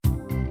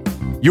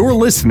You're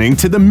listening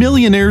to the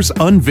Millionaires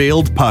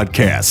Unveiled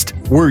podcast,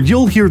 where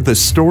you'll hear the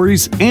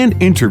stories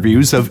and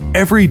interviews of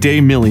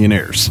everyday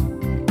millionaires.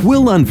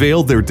 We'll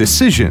unveil their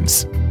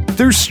decisions,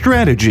 their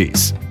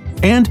strategies,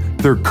 and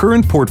their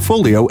current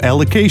portfolio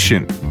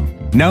allocation.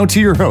 Now to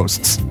your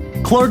hosts,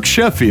 Clark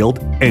Sheffield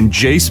and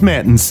Jace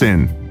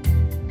Mattinson.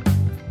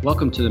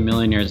 Welcome to the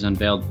Millionaires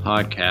Unveiled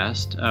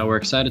podcast. We're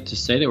excited to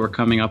say that we're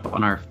coming up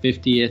on our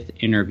 50th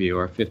interview,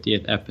 our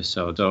 50th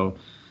episode. So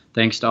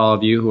thanks to all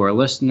of you who are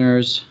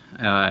listeners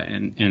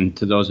and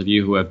to those of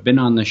you who have been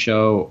on the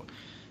show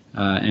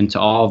and to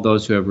all of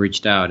those who have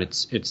reached out.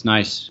 It's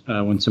nice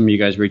when some of you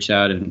guys reach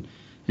out and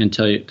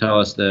tell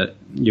us that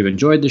you've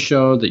enjoyed the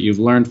show, that you've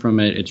learned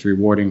from it. It's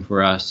rewarding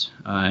for us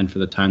and for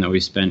the time that we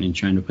spent in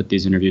trying to put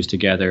these interviews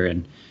together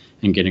and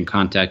get in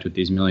contact with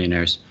these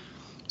millionaires.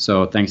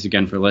 So thanks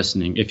again for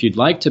listening. If you'd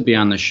like to be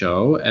on the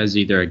show as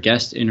either a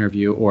guest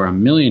interview or a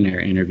millionaire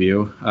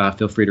interview,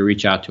 feel free to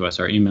reach out to us.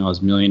 Our email is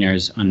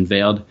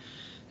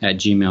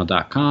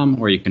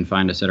millionairesunveiled@gmail.com, or you can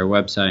find us at our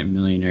website,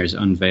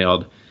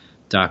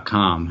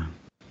 millionairesunveiled.com.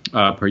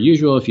 Per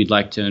usual, if you'd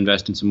like to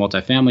invest in some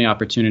multifamily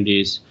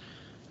opportunities,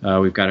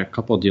 we've got a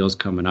couple deals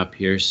coming up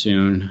here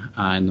soon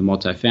in the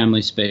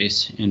multifamily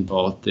space in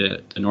both the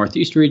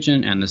Northeast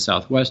region and the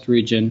Southwest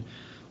region.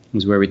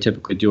 Is where we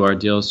typically do our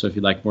deals. So if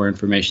you'd like more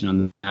information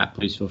on that,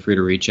 please feel free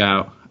to reach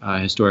out.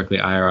 Historically,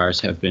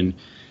 IRRs have been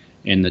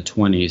in the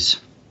 20s.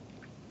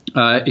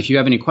 If you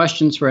have any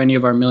questions for any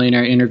of our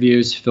millionaire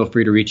interviews, feel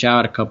free to reach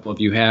out. A couple of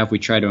you have. We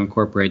try to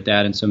incorporate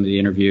that in some of the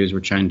interviews.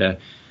 We're trying to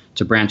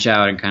branch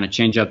out and kind of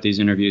change up these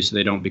interviews so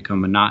they don't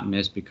become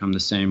monotonous, become the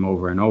same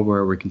over and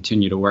over. We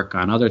continue to work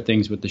on other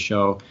things with the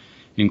show,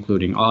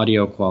 including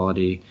audio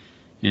quality.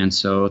 And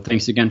so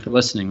thanks again for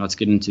listening. Let's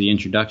get into the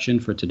introduction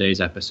for today's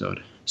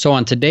episode. So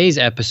on today's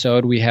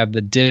episode, we have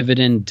the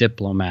Dividend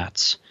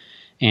Diplomats.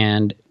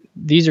 And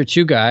these are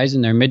two guys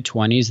in their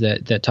mid-20s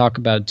that talk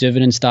about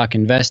dividend stock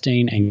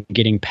investing and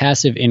getting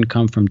passive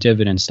income from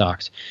dividend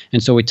stocks.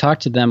 And so we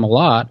talked to them a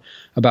lot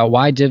about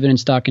why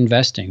dividend stock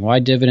investing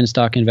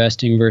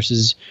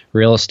versus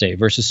real estate,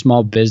 versus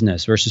small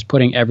business, versus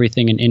putting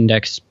everything in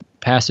index,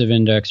 passive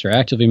index, or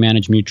actively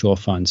managed mutual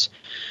funds.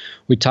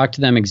 We talked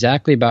to them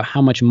exactly about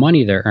how much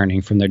money they're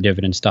earning from their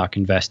dividend stock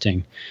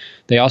investing.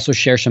 They also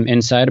share some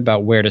insight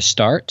about where to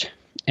start.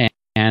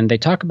 And they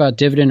talk about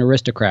dividend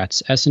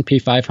aristocrats, S&P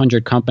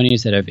 500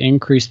 companies that have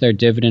increased their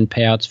dividend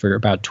payouts for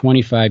about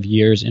 25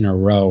 years in a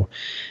row.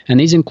 And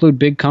these include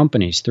big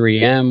companies,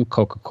 3M,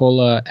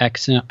 Coca-Cola,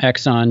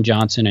 Exxon,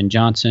 Johnson &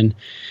 Johnson.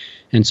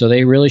 And so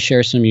they really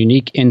share some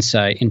unique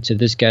insight into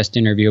this guest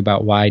interview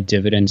about why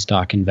dividend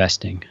stock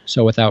investing.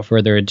 So without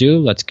further ado,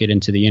 let's get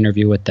into the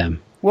interview with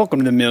them. Welcome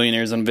to the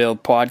Millionaires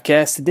Unveiled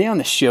podcast. Today on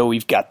the show,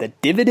 we've got the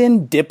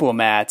Dividend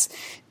Diplomats.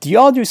 Do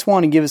y'all just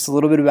want to give us a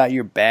little bit about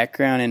your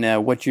background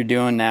and what you're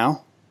doing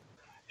now?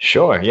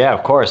 Sure. Yeah,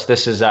 of course.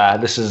 This is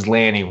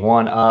Lanny,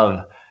 one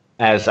of,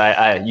 as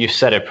you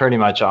said it pretty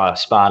much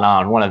spot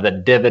on, one of the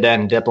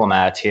Dividend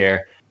Diplomats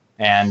here.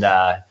 And,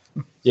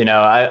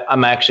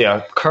 I'm actually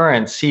a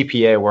current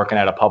CPA working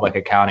at a public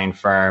accounting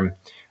firm.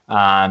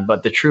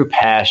 But the true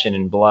passion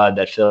and blood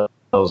that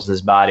fills this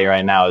body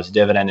right now is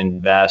dividend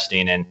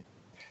investing and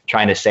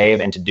trying to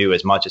save and to do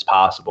as much as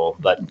possible.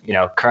 But,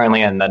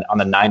 currently on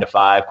the 9 to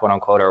 5, quote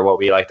unquote, or what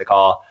we like to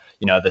call,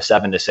 the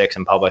 7 to 6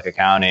 in public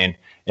accounting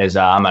is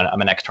I'm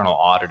an external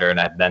auditor, and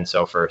I've been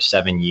so for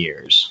 7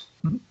 years.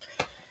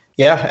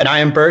 Yeah. And I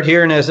am Bert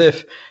here. And as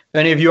if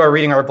any of you are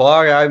reading our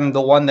blog, I'm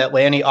the one that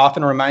Lanny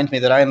often reminds me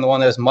that I am the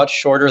one that is much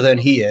shorter than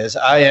he is.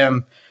 I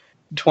am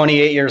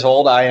 28 years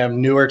old. I am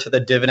newer to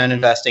the dividend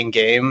investing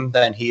game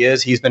than he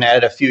is. He's been at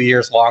it a few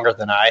years longer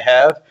than I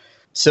have.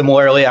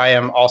 Similarly, I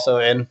am also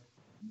in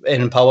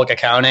public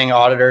accounting,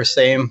 auditor,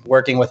 same,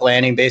 working with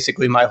Lanny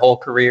basically my whole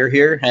career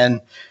here.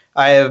 And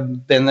I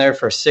have been there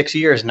for 6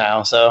 years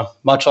now. So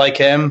much like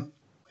him,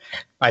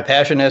 my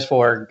passion is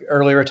for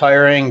early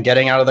retiring,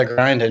 getting out of the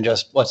grind, and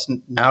just let's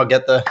now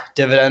get the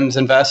dividends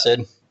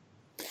invested.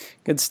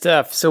 Good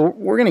stuff. So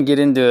we're going to get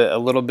into a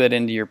little bit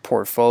into your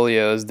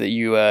portfolios that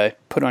you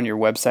put on your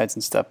websites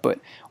and stuff. But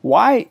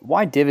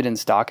why dividend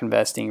stock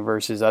investing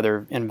versus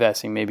other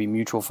investing, maybe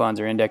mutual funds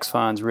or index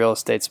funds, real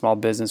estate, small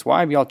business? Why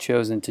have y'all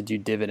chosen to do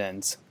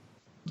dividends?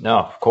 No,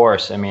 of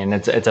course. I mean,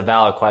 it's a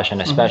valid question,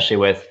 especially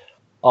with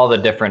all the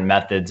different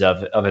methods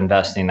of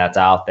investing that's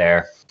out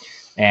there.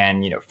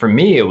 And, for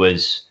me,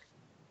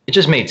 it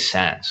just made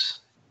sense.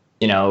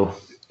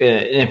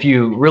 If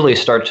you really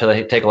start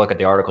to take a look at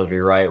the articles we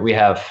write, we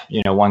have,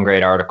 one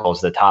great article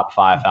is the top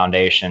 5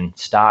 foundation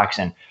stocks.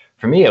 And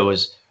for me, it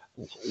was,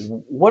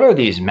 what are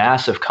these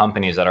massive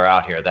companies that are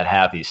out here that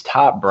have these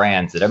top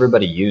brands that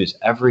everybody uses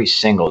every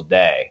single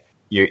day?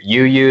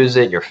 You use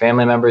it, your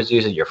family members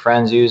use it, your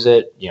friends use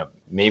it,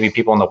 maybe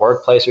people in the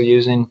workplace are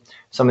using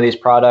some of these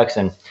products.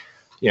 And,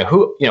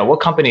 what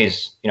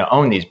companies,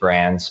 own these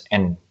brands,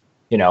 and,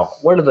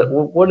 what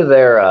do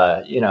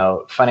their,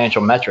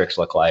 financial metrics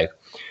look like?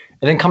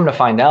 And then come to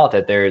find out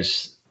that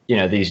there's,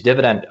 these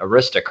dividend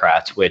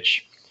aristocrats,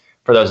 which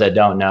for those that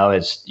don't know,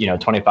 is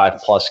 25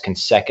 plus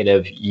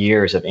consecutive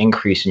years of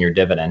increasing your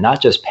dividend,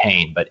 not just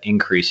paying, but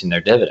increasing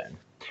their dividend.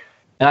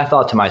 And I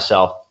thought to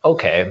myself,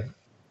 okay,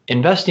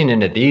 investing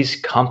into these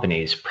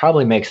companies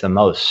probably makes the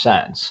most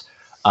sense,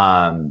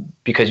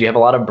 because you have a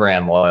lot of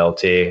brand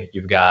loyalty,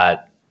 you've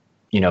got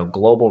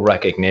global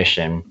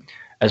recognition,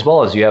 as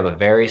well as you have a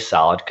very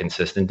solid,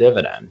 consistent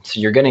dividend. So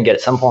you're going to get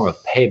some form of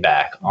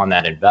payback on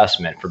that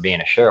investment for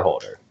being a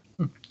shareholder.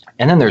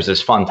 And then there's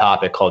this fun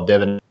topic called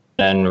dividend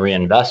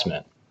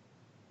reinvestment.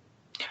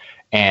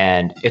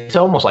 And it's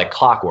almost like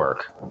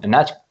clockwork. And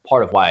that's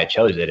part of why I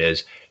chose it,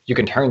 is you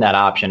can turn that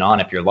option on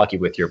if you're lucky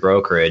with your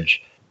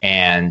brokerage.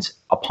 And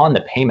upon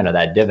the payment of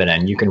that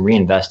dividend, you can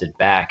reinvest it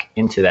back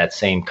into that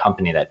same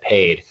company that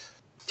paid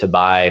to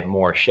buy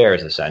more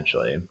shares,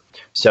 essentially.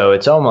 So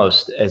it's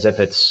almost as if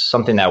it's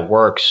something that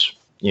works,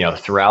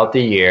 throughout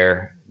the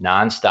year,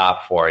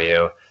 nonstop for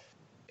you.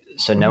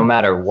 So no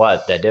matter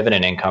what, that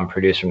dividend income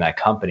produced from that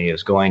company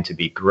is going to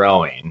be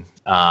growing,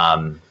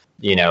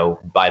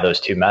 by those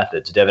two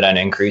methods, dividend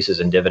increases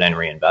and dividend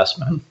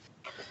reinvestment.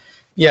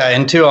 Yeah,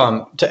 and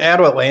to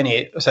add what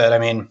Lanny said, I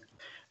mean,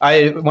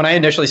 when I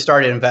initially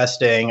started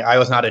investing, I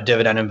was not a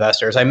dividend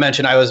investor. As I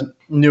mentioned, I was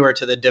newer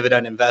to the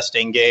dividend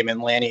investing game,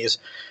 and Lanny's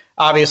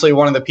obviously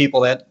one of the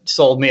people that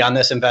sold me on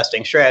this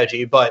investing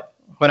strategy. But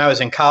when I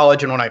was in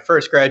college and when I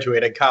first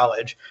graduated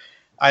college,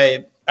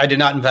 I did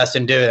not invest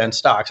in dividend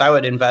stocks. I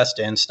would invest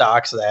in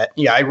stocks that,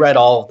 I read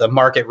all of the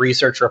market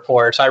research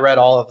reports. I read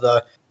all of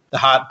the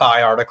hot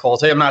buy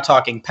articles. I'm not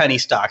talking penny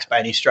stocks by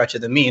any stretch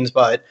of the means,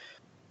 but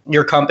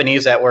your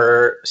companies that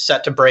were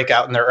set to break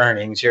out in their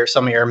earnings,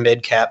 some of your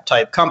mid-cap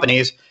type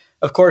companies,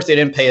 of course, they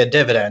didn't pay a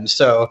dividend.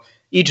 So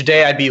each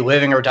day I'd be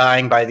living or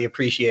dying by the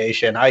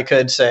appreciation. I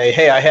could say,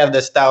 hey, I have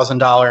this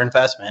 $1,000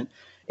 investment.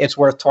 It's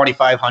worth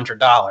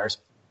 $2,500.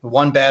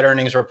 One bad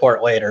earnings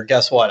report later,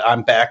 guess what?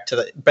 I'm back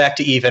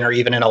to even or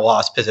even in a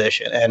loss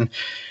position. And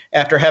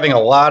after having a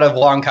lot of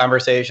long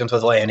conversations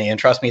with Lanny, and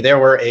trust me, there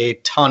were a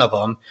ton of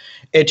them,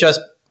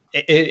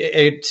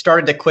 it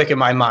started to click in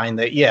my mind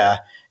that,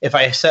 if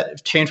I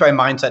change my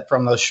mindset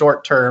from those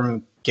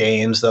short-term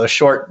gains, the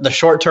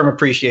short-term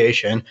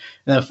appreciation, and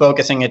then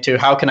focusing it to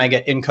how can I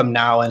get income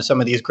now in some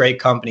of these great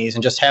companies,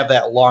 and just have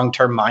that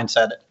long-term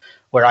mindset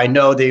where I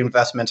know the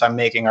investments I'm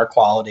making are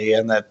quality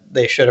and that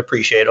they should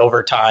appreciate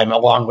over time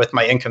along with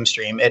my income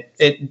stream. It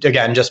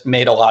again just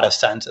made a lot of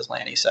sense, as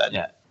Lanny said.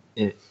 Yeah,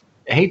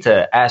 I hate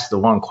to ask the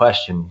one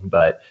question,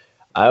 but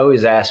I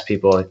always ask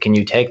people, can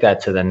you take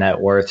that to the net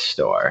worth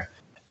store?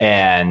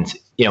 And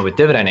with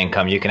dividend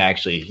income, you can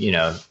actually,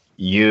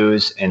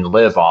 use and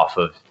live off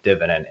of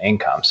dividend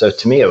income. So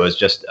to me, it was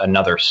just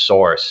another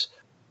source,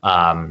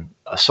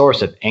 a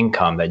source of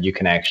income that you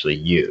can actually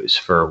use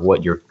for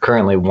what you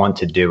currently want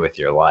to do with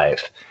your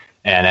life.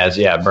 And as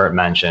Bert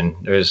mentioned,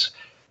 there's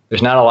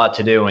not a lot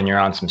to do when you're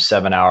on some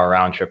 7-hour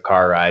round trip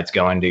car rides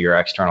going to your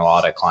external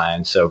audit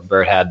clients. So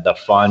Bert had the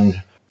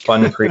fun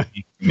pre.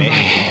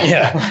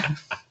 Yeah.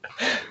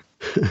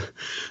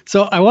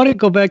 So I want to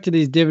go back to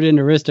these dividend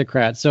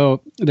aristocrats.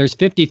 So there's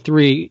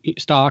 53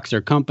 stocks or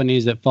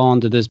companies that fall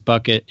into this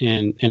bucket.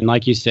 And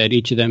like you said,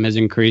 each of them has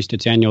increased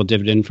its annual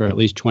dividend for at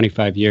least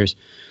 25 years.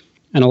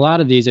 And a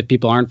lot of these, if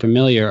people aren't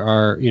familiar,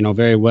 are,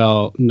 very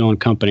well-known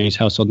companies,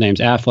 household names: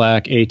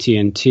 Aflac,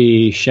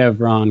 AT&T,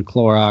 Chevron,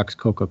 Clorox,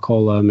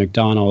 Coca-Cola,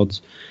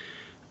 McDonald's,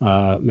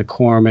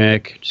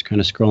 McCormick, just kind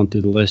of scrolling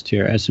through the list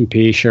here,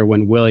 S&P,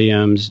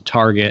 Sherwin-Williams,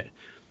 Target.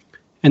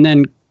 And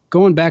then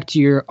going back to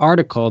your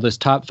article, this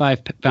top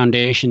 5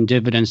 foundation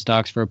dividend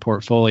stocks for a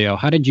portfolio,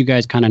 how did you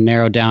guys kind of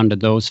narrow down to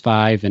those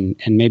 5, and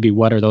maybe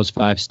what are those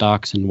 5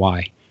 stocks and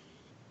why?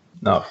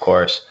 No, of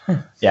course.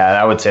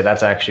 Yeah, I would say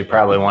that's actually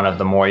probably one of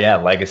the more,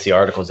 legacy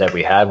articles that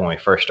we had when we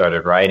first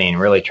started writing,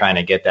 really trying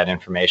to get that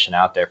information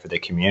out there for the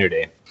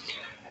community.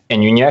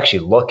 And when you actually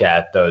look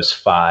at those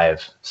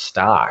 5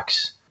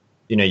 stocks,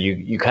 you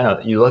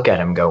look at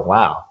them and go,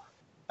 wow,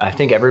 I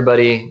think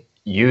everybody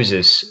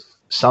uses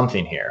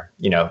something here.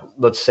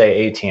 Let's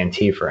say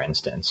AT&T, for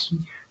instance.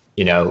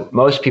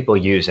 Most people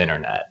use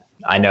internet.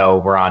 I know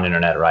we're on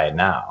internet right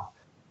now.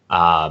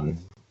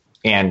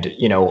 And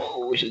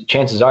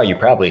chances are you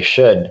probably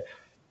should,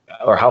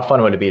 or how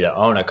fun would it be to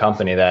own a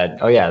company that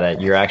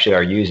you actually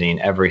are using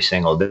every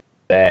single day,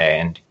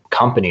 and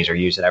companies are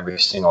using every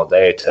single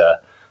day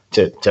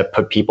to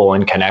put people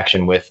in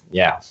connection with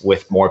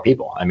more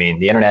people. I mean,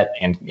 the internet,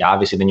 and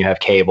obviously then you have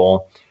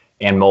cable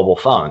and mobile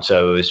phone.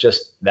 So it was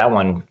just that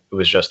one. It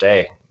was just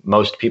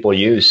most people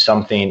use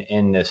something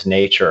in this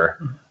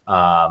nature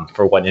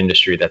for what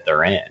industry that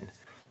they're in.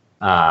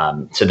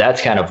 So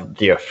that's kind of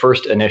the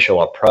first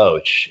initial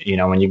approach.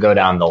 When you go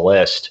down the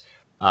list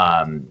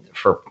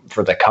for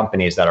the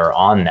companies that are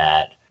on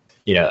that,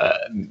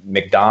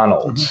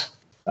 McDonald's,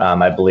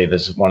 I believe,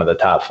 is one of the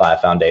top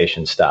 5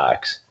 foundation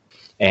stocks.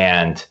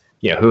 And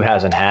who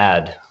hasn't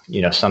had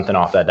something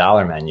off that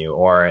dollar menu,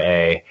 or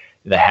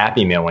the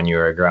Happy Meal when you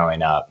were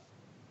growing up?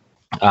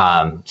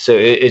 So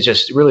it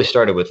just really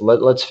started with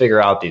let's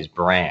figure out these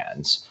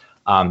brands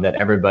that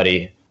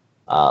everybody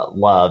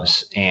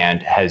loves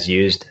and has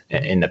used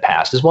in the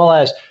past, as well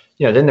as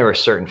then there were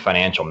certain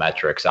financial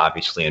metrics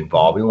obviously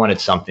involved. We wanted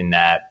something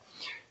that,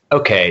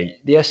 okay,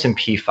 the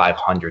S&P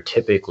 500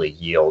 typically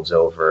yields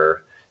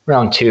over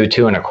around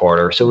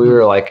 2.25. So we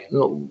were like,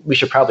 we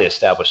should probably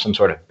establish some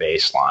sort of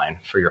baseline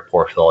for your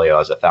portfolio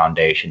as a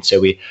foundation. So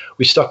we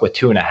stuck with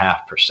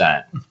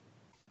 2.5%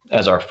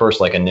 as our first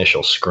like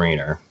initial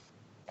screener.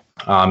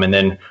 And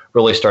then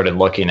really started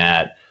looking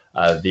at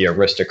the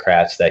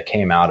aristocrats that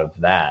came out of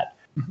that.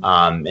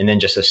 And then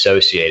just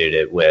associated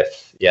it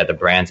with, the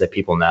brands that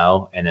people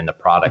know and then the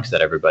products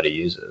that everybody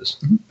uses.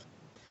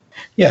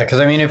 Yeah, because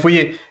I mean, if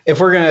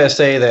we're going to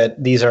say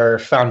that these are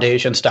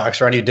foundation stocks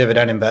for any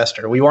dividend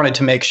investor, we wanted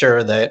to make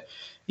sure that,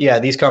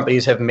 these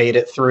companies have made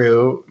it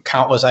through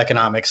countless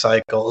economic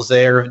cycles.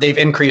 They've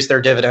increased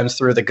their dividends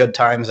through the good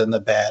times and the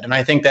bad. And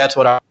I think that's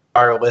what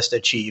our list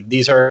achieved.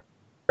 These are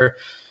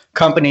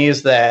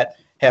companies that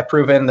have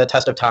proven the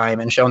test of time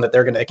and shown that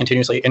they're going to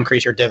continuously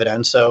increase your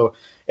dividends. So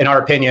in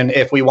our opinion,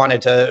 if we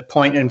wanted to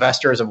point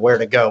investors of where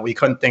to go, we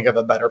couldn't think of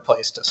a better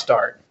place to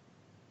start.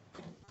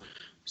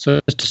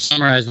 So just to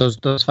summarize,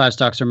 those 5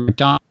 stocks are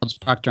McDonald's,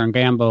 Procter &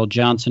 Gamble,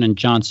 Johnson &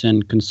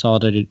 Johnson,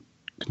 Consolidated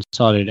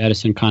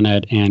Edison, Con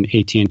Ed, and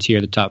AT&T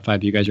are the top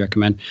 5 you guys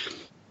recommend.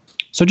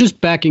 So just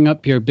backing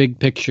up here, big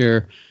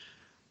picture,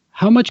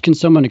 how much can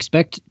someone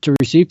expect to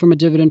receive from a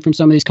dividend from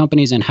some of these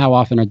companies, and how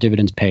often are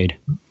dividends paid?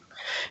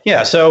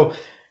 Yeah, so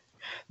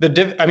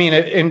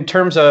in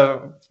terms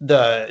of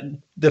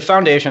the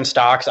foundation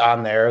stocks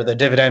on there, the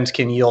dividends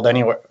can yield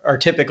anywhere, are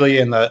typically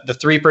in the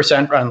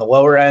 3% on the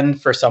lower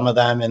end for some of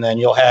them, and then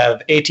you'll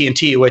have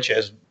AT&T, which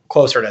is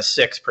closer to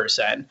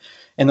 6%,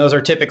 and those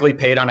are typically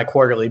paid on a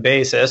quarterly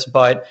basis.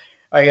 But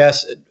I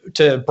guess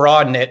to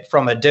broaden it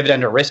from a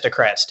dividend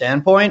aristocrat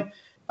standpoint,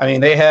 I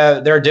mean,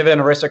 there are dividend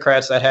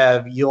aristocrats that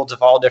have yields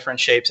of all different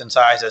shapes and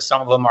sizes.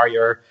 Some of them are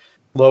your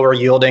lower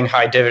yielding,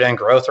 high dividend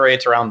growth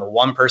rates around the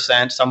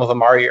 1%. Some of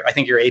them are I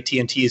think your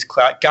AT&T's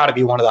got to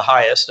be one of the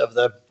highest of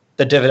the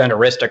dividend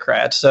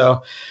aristocrats.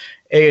 So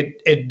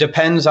it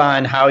depends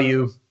on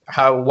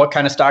what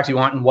kind of stocks you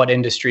want and what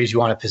industries you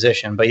want to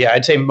position. But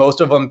I'd say most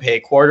of them pay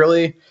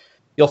quarterly.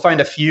 You'll find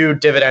a few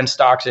dividend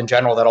stocks in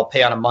general that'll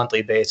pay on a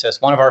monthly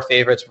basis. One of our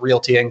favorites,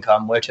 Realty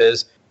Income, which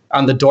is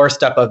on the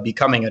doorstep of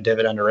becoming a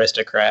dividend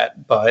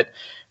aristocrat. But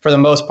for the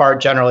most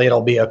part, generally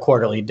it'll be a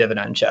quarterly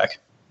dividend check.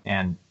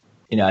 And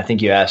I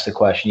think you asked the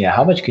question,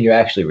 how much can you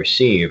actually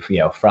receive,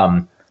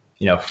 from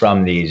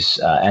these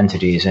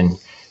entities? And,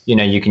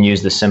 you can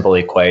use the simple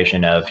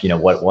equation of,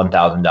 what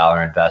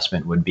 $1,000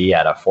 investment would be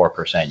at a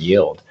 4%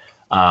 yield.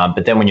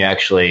 But then when you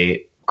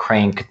actually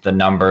crank the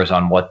numbers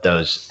on what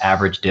those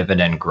average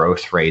dividend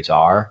growth rates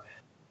are,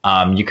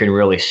 you can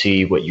really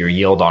see what your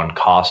yield on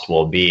cost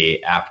will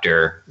be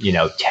after,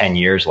 10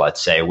 years, let's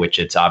say, which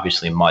it's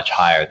obviously much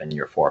higher than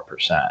your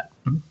 4%.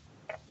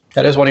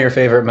 That is one of your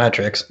favorite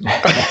metrics. My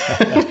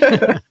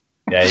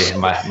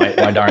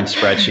darn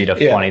spreadsheet of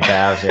 20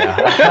 tabs.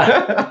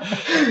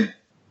 Yeah.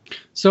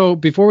 So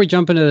before we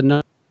jump into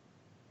the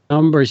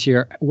numbers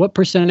here, what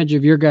percentage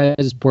of your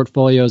guys'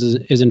 portfolios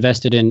is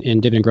invested in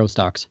dividend growth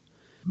stocks?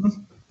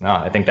 No,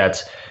 I think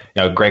that's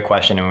a great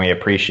question, and we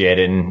appreciate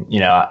it. And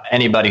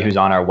anybody who's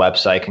on our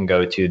website can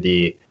go to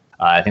the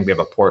I think we have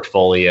a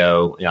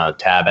portfolio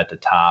tab at the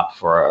top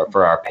for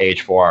our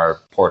page for our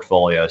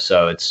portfolio.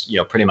 So it's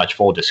pretty much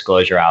full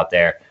disclosure out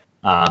there.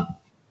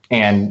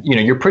 And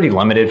you're pretty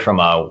limited from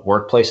a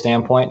workplace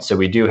standpoint. So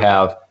we do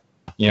have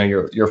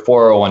your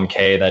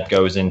 401k that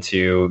goes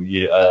into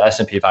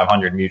S&P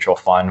 500 mutual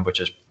fund, which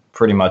is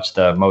pretty much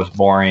the most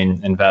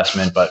boring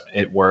investment, but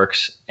it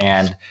works.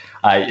 And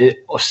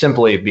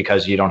simply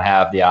because you don't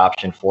have the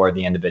option for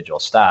the individual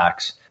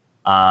stocks.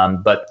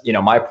 But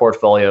my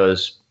portfolio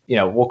is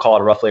we'll call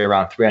it roughly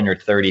around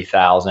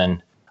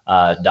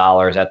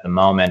 $330,000 at the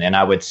moment. And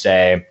I would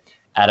say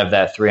out of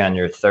that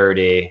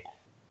 330,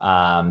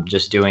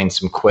 just doing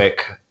some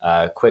quick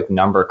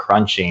number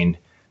crunching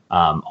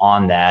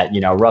on that,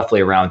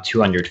 roughly around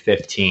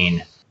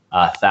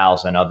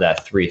 215,000 of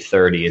that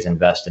 330 is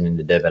invested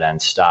into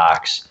dividend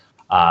stocks,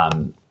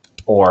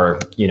 or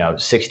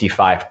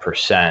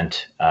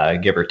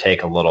 65%, give or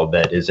take a little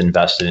bit, is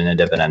invested in the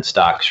dividend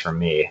stocks for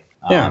me.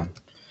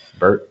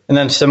 Bert? And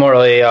then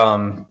similarly,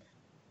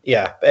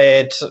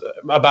 it's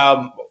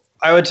about,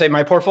 I would say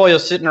my portfolio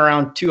is sitting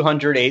around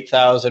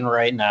 208,000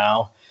 right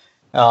now,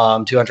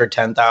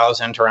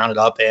 210,000 to round it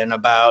up, in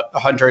about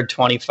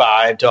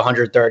 125 to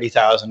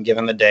 130,000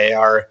 given the day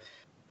are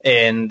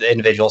in the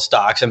individual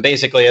stocks. And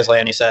basically, as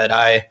Lanny said,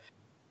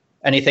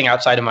 anything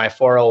outside of my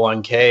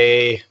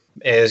 401k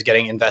is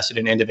getting invested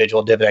in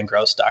individual dividend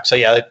growth stocks.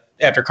 So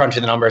after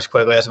crunching the numbers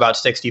quickly, that's about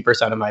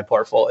 60% of my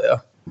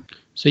portfolio.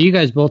 So you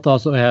guys both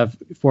also have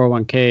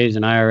 401ks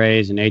and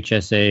IRAs and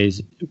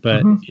HSAs,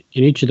 but in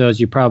each of those,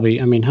 you probably,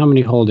 how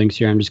many holdings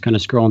here? I'm just kind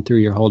of scrolling through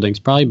your holdings.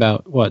 Probably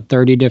about,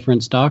 30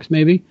 different stocks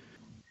maybe?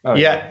 Oh,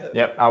 yeah.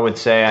 Yep. I would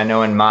say I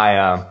know in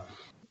my,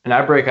 and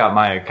I break out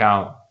my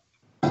account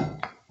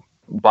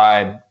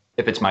by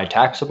if it's my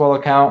taxable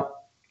account,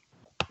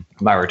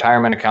 my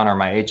retirement account, or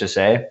my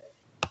HSA.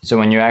 So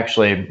when you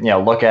actually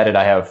look at it,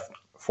 I have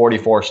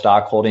 44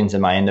 stock holdings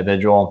in my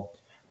individual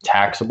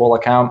taxable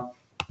account,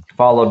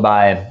 followed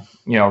by,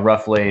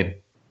 roughly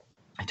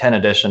 10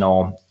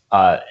 additional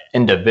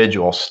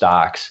individual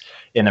stocks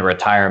in the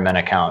retirement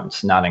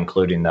accounts, not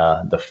including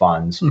the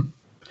funds.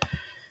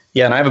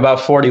 Yeah, and I have about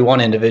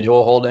 41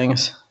 individual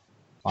holdings.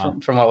 Wow.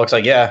 From what it looks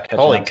like. Yeah.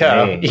 Holy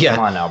cow. Yeah.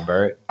 Come on now,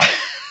 Bert.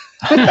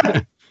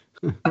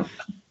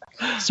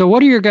 So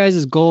what are your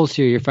guys' goals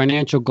here, your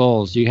financial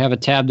goals? You have a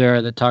tab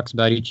there that talks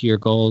about each of your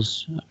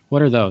goals.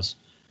 What are those?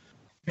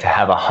 To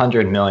have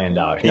 $100 million.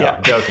 No,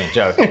 joking.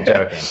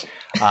 The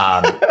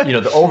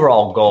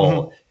overall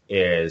goal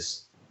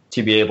is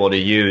to be able to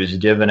use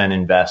dividend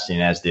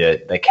investing as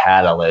the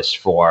catalyst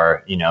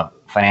for,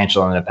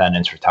 financial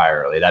independence,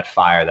 retire early, that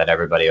fire that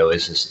everybody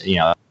always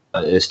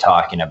is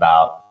talking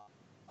about.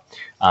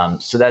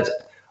 So that's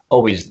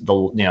always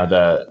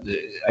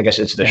I guess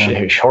it's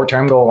the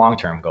short-term goal,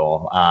 long-term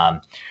goal.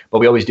 But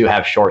we always do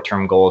have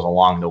short-term goals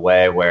along the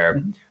way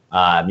where,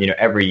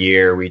 every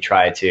year we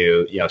try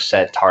to,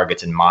 set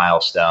targets and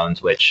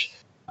milestones, which,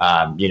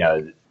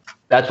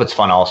 that's what's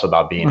fun also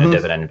about being a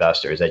dividend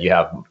investor is that you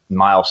have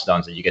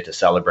milestones that you get to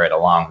celebrate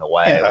along the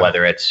way,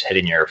 whether it's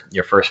hitting your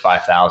first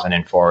 5,000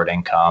 in forward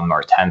income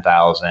or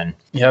 10,000.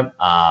 Yep.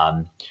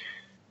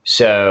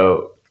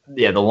 So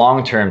the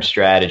long-term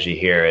strategy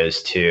here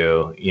is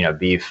to,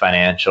 be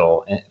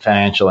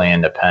financially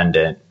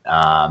independent,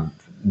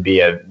 be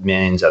a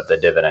means of the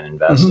dividend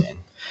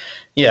investing.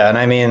 Yeah. And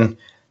I mean,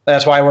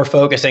 that's why we're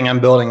focusing on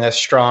building this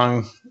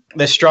strong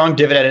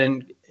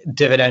dividend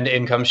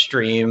income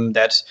stream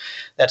that's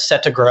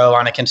set to grow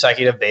on a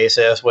consecutive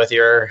basis with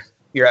your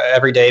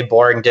everyday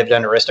boring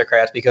dividend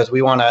aristocrats, because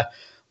we want to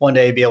one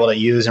day be able to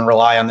use and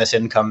rely on this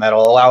income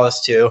that'll allow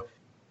us to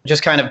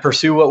just kind of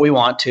pursue what we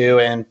want to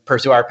and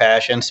pursue our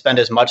passion, spend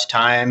as much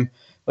time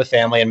with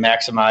family and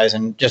maximize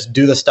and just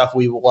do the stuff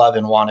we love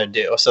and want to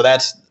do. So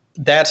that's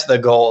the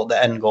goal,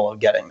 the end goal of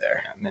getting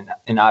there.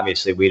 And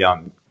obviously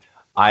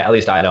at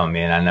least I don't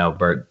mean, I know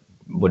Bert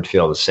would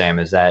feel the same,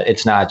 is that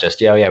it's not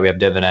just, we have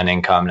dividend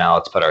income. Now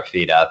let's put our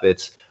feet up.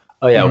 It's,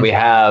 we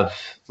have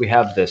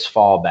this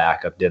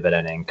fallback of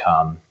dividend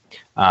income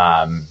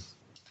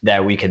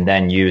that we can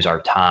then use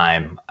our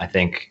time, I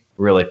think,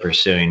 really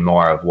pursuing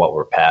more of what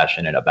we're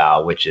passionate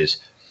about, which is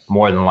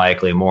more than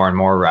likely more and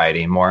more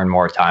writing, more and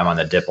more time on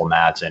the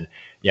diplomats. And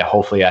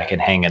hopefully I can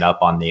hang it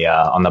up on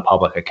the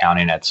public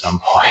accounting at some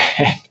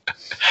point.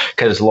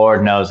 Because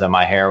Lord knows that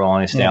my hair will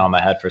only stay on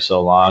my head for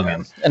so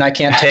long. And I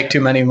can't take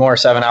too many more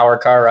 7-hour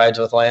car rides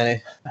with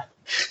Lanny.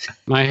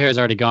 My hair's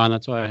already gone.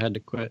 That's why I had to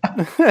quit.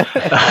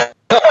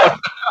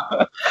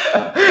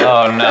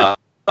 Oh, no.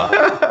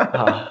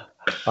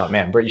 Oh,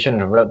 man, Britt, you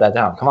shouldn't have wrote that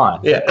down. Come on.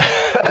 Yeah.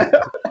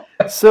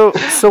 So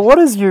what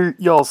has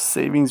y'all's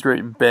savings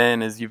rate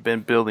been as you've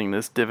been building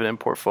this dividend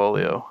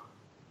portfolio?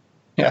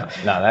 Yeah.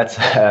 No,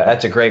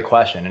 that's a great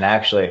question. And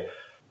actually,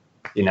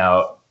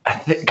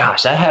 that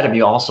had to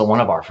be also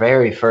one of our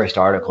very first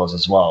articles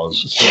as well.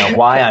 Is,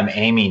 why I'm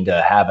aiming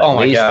to have at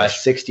least a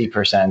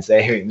 60%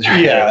 savings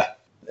rate. Yeah,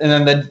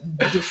 and then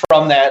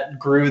from that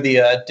grew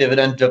the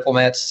Dividend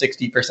Diplomats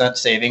 60%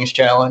 savings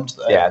challenge.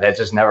 That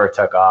just never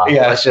took off.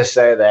 Yeah. Let's just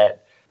say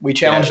that we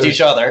challenged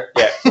each other.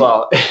 Yeah,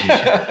 well,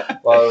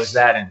 it was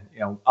that, and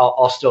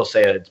I'll still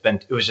say that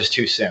it was just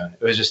too soon.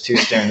 It was just too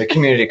soon. The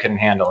community couldn't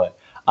handle it.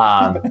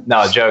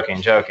 No,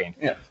 joking.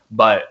 Yeah,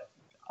 but.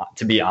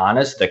 To be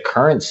honest, the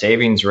current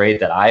savings rate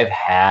that I've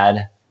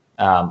had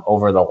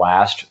over the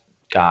last,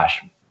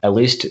 at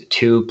least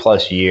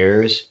 2+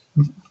 years,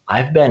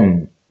 I've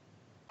been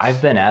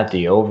at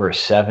the over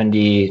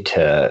 70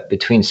 to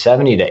between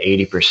 70 to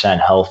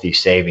 80% healthy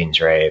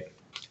savings rate,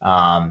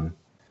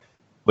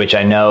 which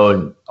I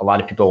know a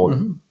lot of people,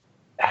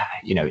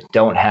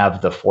 don't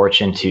have the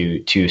fortune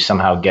to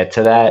somehow get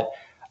to that.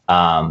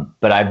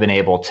 But I've been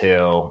able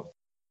to.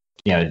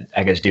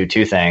 I guess do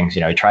two things,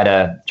 try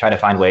to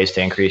find ways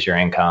to increase your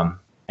income.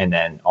 And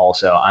then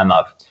also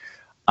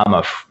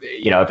if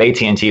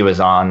AT&T was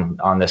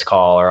on this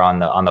call or on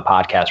the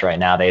podcast right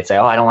now, they'd say,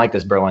 I don't like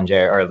this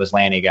Berlinger or this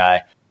Lanny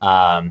guy.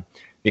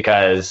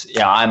 Because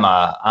I'm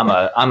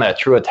a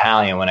true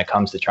Italian when it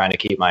comes to trying to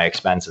keep my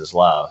expenses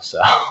low.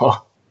 So.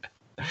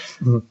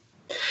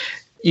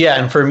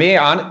 Yeah. And for me,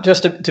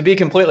 just to be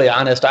completely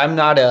honest,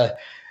 after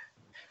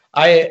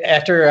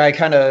I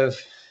kind of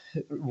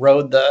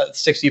rode the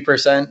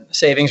 60%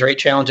 savings rate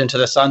challenge into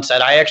the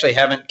sunset, I actually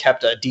haven't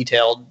kept a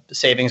detailed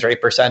savings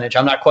rate percentage.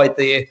 I'm not quite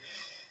the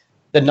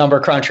number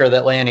cruncher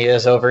that Lanny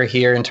is over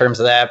here in terms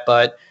of that,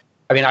 but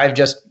I mean, I've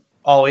just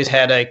always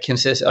had a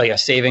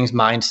savings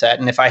mindset.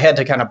 And if I had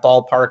to kind of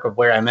ballpark of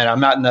where I'm at,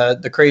 I'm not in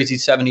the crazy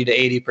 70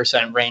 to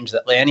 80% range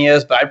that Lanny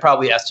is, but I'd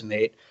probably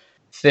estimate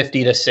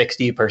 50 to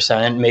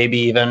 60%, maybe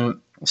even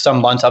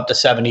some months up to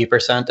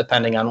 70%,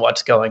 depending on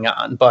what's going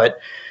on. But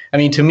I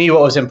mean, to me,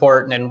 what was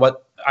important and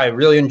what I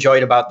really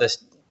enjoyed about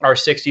our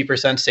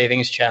 60%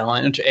 savings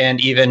challenge, and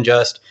even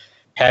just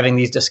having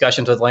these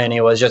discussions with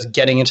Lanny, was just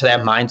getting into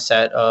that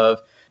mindset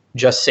of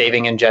just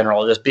saving in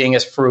general, just being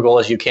as frugal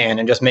as you can,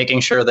 and just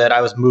making sure that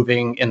I was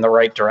moving in the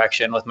right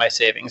direction with my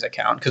savings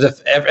account. Because if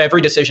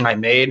every decision I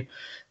made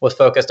was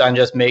focused on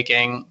just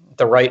making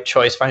the right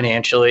choice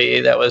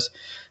financially that was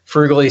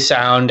frugally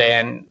sound,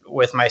 and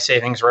with my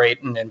savings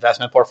rate and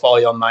investment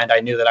portfolio in mind, I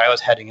knew that I was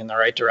heading in the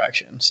right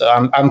direction. So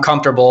I'm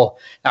comfortable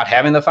not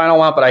having the final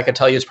amount, but I could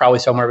tell you it's probably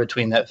somewhere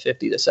between that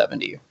 50 to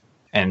 70.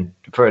 And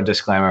for a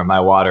disclaimer, my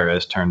water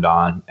is turned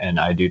on, and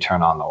I do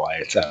turn on the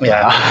lights.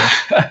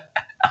 Yeah.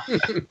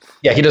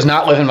 Yeah, he does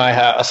not live in my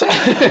house. Yeah,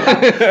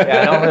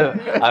 I don't live.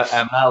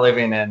 I'm not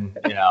living in.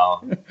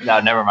 No,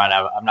 never mind.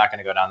 I'm not going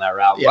to go down that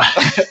route. Yeah.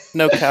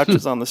 No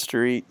couches on the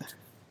street.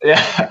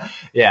 Yeah.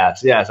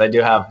 Yes. I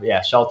do have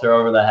shelter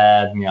over the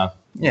head.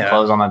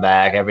 Clothes on my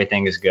back.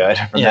 Everything is good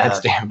from that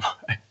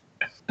standpoint.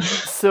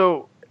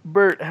 So,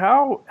 Bert,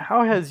 how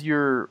has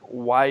your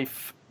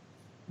wife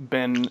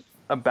been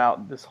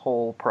about this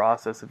whole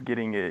process of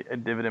getting a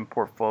dividend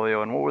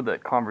portfolio, and what was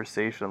that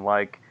conversation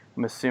like?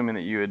 I'm assuming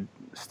that you had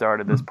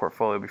started this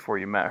portfolio before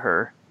you met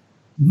her.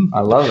 I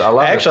love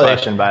this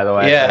question, by the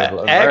way.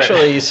 Yeah,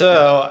 actually,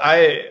 so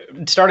I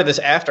started this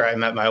after I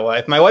met my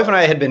wife. My wife and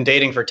I had been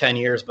dating for 10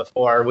 years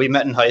before. We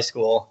met in high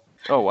school.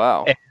 Oh,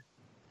 wow. And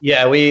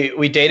yeah,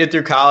 we dated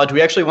through college.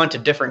 We actually went to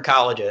different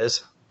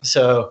colleges.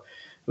 So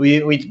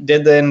we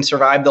did then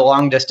survive the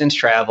long distance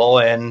travel,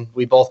 and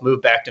we both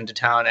moved back into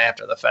town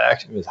after the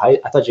fact. I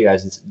thought you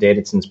guys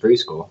dated since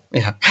preschool.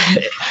 Yeah,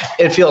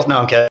 it feels, no,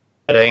 I'm kidding.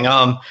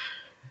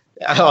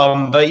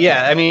 But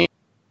yeah, I mean,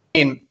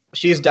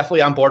 she's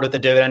definitely on board with the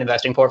dividend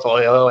investing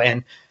portfolio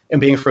and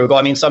being frugal.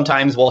 I mean,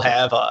 sometimes we'll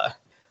have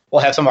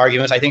some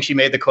arguments. I think she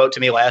made the quote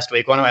to me last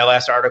week. One of my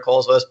last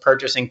articles was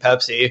purchasing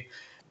Pepsi,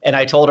 and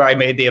I told her I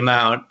made the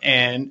amount,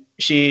 and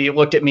she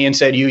looked at me and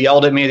said, "You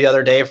yelled at me the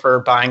other day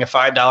for buying a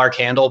 $5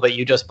 candle, but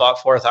you just bought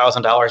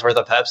 $4,000 worth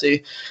of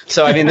Pepsi."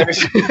 So I mean,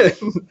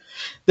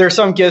 there's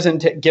some give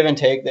and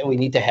take that we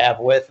need to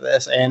have with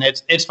this, and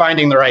it's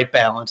finding the right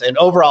balance. And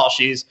overall,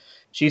 she's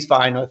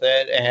fine with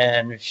it,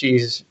 and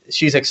she's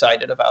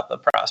excited about the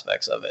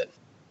prospects of it.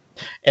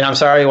 And I'm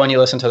sorry when you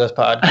listen to this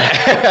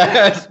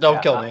podcast.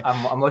 Don't kill me.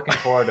 I'm looking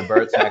forward to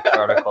Bert's next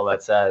article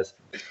that says,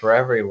 for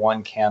every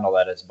one candle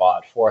that is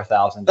bought,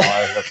 $4,000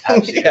 of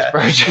Pepsi is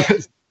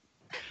purchased.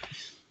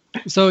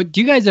 So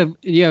do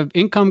you have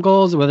income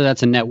goals, whether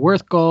that's a net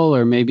worth goal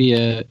or maybe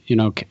a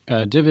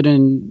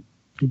dividend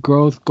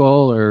growth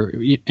goal or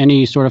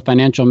any sort of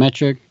financial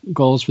metric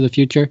goals for the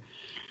future?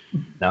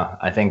 No,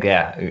 I think,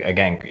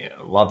 again,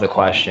 love the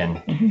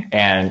question.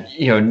 And,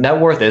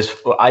 net worth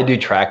I do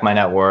track my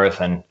net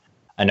worth, and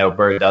I know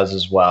Bert does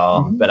as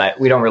well, but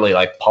we don't really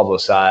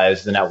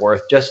publicize the net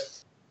worth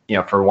just,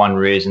 for one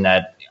reason,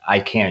 that I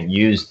can't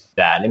use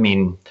that. I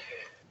mean,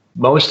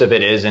 most of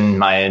it is in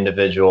my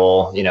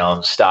individual,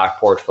 stock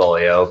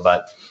portfolio,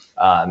 but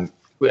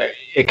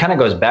it kind of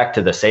goes back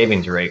to the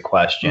savings rate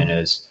question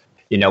is,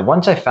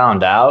 once I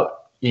found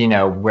out,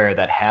 where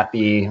that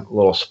happy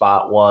little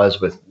spot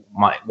was with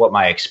what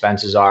my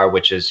expenses are,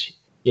 which is,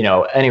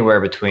 anywhere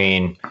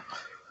between,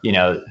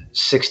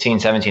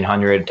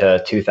 $1,700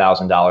 to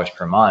 $2,000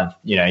 per month,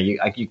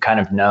 you kind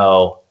of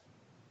know,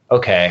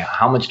 okay,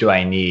 how much do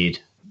I need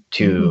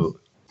to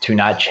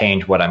not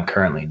change what I'm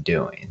currently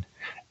doing?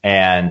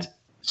 And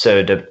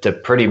so to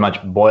pretty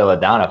much boil it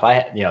down, if I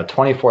had,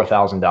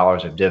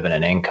 $24,000 of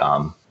dividend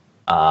income,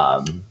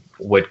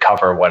 would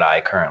cover what I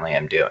currently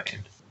am doing.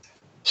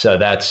 So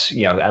that's,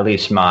 at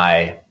least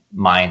my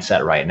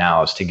mindset right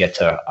now is to get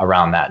to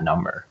around that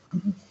number.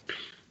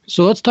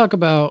 So let's talk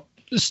about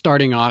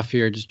starting off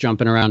here, just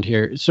jumping around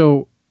here.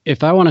 So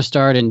if I want to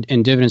start in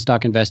dividend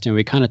stock investing,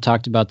 we kind of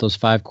talked about those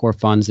 5 core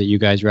funds that you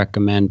guys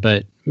recommend,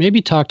 but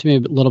maybe talk to me a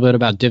little bit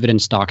about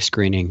dividend stock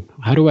screening.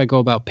 How do I go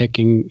about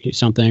picking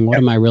something? What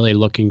am I really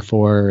looking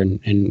for?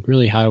 And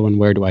really how and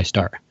where do I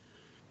start?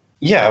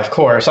 Yeah, of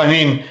course. I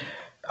mean,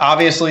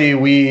 obviously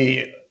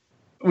we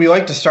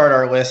like to start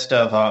our list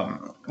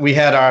of, we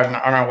had on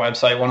our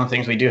website, one of the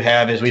things we do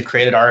have is we've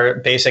created our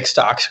basic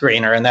stock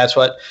screener. And that's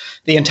what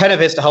the intent of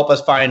it is, to help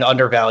us find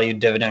undervalued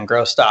dividend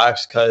growth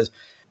stocks, because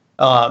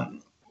we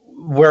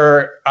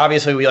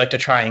like to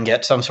try and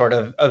get some sort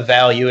of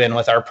value in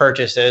with our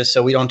purchases.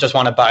 So we don't just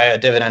want to buy a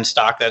dividend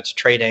stock that's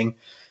trading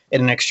at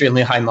an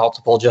extremely high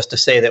multiple just to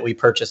say that we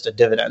purchased a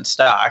dividend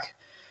stock.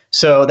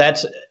 So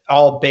that's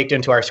all baked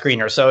into our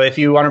screener. So if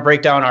you want to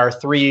break down our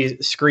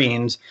 3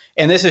 screens,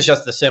 and this is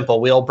just the simple,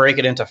 we'll break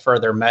it into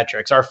further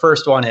metrics. Our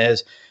first one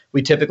is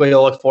we typically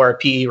look for a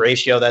PE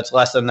ratio that's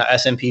less than the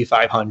S&P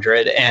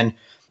 500. And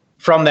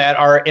from that,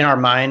 in our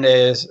mind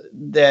is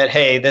that,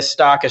 hey, this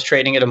stock is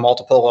trading at a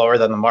multiple lower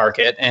than the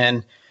market.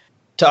 And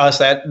to us,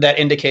 that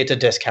indicates a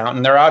discount.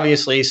 And there are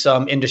obviously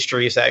some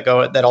industries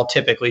that'll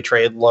typically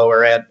trade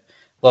lower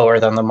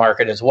than the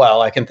market as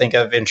well. I can think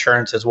of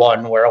insurance as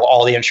one, where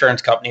all the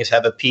insurance companies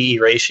have a PE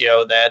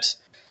ratio that's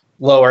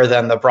lower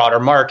than the broader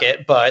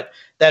market, but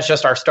that's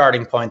just our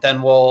starting point.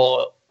 Then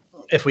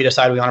if we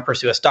decide we want to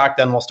pursue a stock,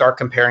 then we'll start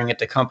comparing it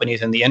to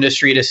companies in the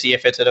industry to see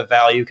if it's at a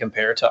value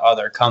compared to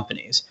other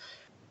companies.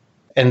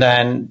 And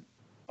then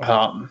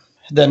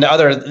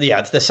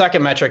the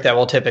second metric that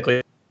we'll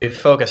typically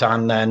focus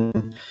on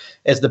then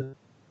is the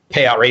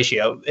payout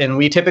ratio. And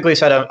we typically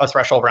set a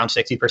threshold around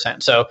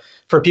 60%. So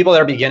for people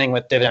that are beginning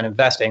with dividend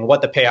investing,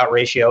 what the payout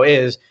ratio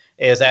is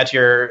is that's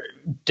your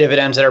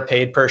dividends that are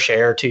paid per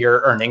share to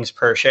your earnings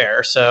per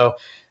share. So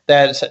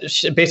that's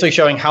basically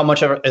showing how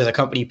much is a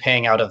company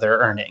paying out of their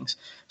earnings.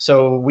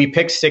 So we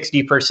picked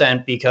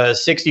 60%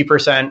 because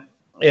 60%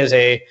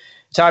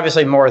 it's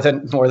obviously more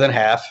than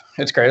half.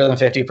 It's greater than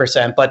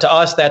 50%, but to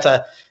us it's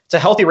a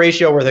healthy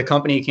ratio where the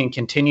company can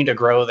continue to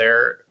grow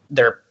their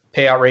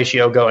payout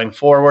ratio going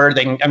forward.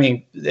 They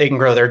can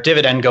grow their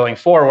dividend going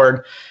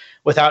forward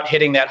without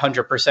hitting that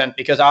 100%,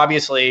 because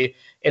obviously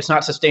it's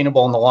not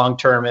sustainable in the long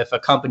term if a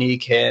company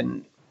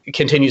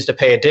continues to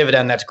pay a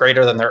dividend that's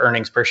greater than their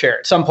earnings per share.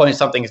 At some point,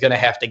 something's going to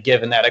have to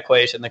give in that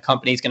equation. The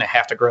company's going to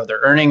have to grow their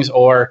earnings,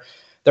 or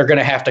they're going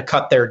to have to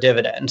cut their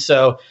dividend.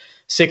 So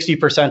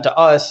 60% to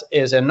us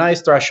is a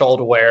nice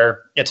threshold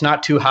where it's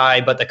not too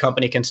high, but the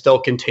company can still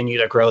continue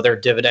to grow their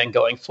dividend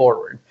going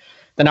forward.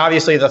 Then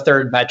obviously the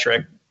third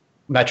metric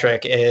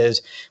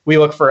is we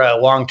look for a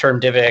long-term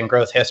dividend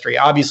growth history.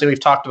 Obviously, we've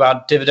talked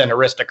about dividend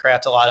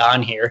aristocrats a lot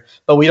on here,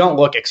 but we don't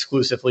look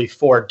exclusively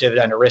for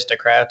dividend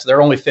aristocrats. There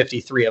are only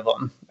 53 of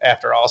them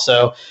after all.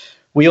 So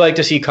we like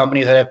to see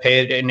companies that have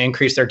paid and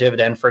increased their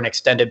dividend for an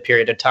extended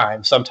period of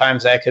time.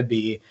 Sometimes that could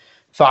be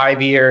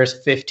 5 years,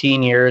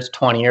 15 years,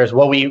 20 years.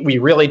 Well, we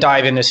really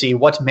dive in to see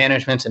what's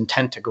management's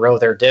intent to grow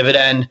their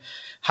dividend.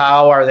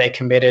 How are they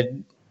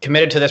committed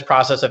to this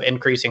process of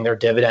increasing their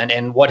dividend,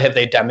 and what have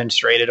they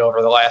demonstrated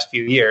over the last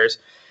few years?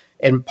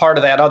 And part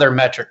of that other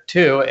metric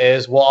too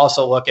is we'll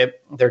also look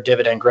at their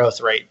dividend growth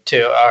rate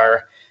too.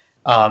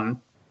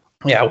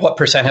 What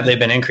percent have they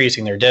been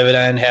increasing their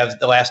dividend? Have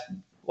the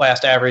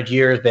last average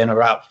year has been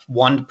about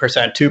 1%, 2%,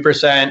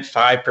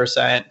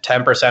 5%,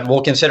 10%.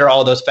 We'll consider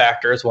all those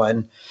factors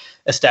when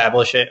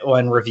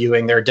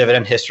reviewing their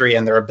dividend history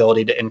and their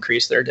ability to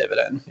increase their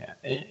dividend. Yeah,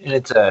 and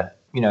it's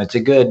a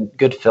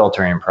good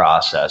filtering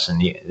process,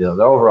 and the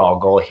overall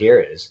goal here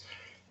is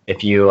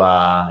if you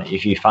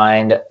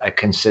find a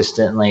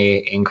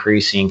consistently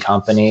increasing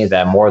company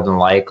that more than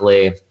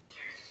likely,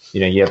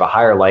 you have a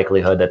higher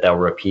likelihood that they'll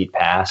repeat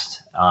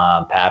past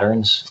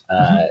patterns.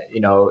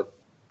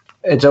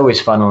 It's always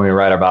fun when we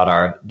write about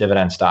our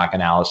dividend stock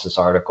analysis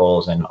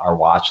articles and our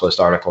watch list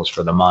articles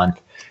for the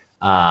month.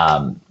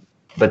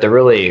 But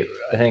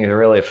I think the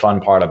really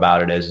fun part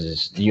about it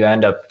is you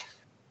end up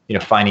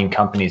finding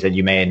companies that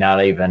you may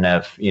not even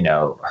have,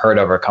 heard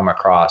of or come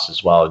across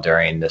as well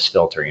during this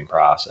filtering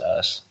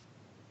process.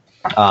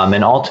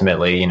 And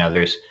ultimately,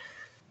 there's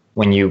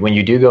when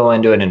you do go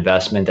into an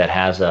investment that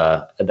has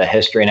the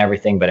history and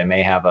everything, but it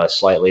may have a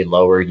slightly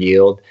lower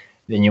yield,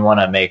 then you want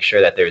to make sure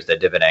that there's the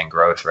dividend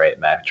growth rate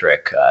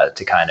metric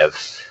to kind of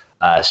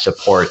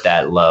support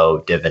that low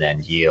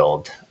dividend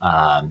yield.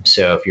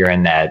 So if you're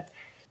in that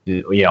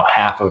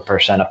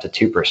 0.5% up to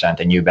 2%,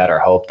 then you better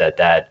hope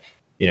that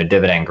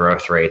dividend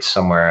growth rates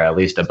somewhere at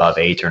least above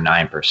 8 or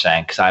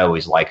 9%. Because I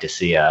always like to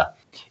see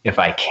if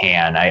I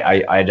can.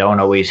 I don't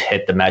always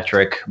hit the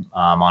metric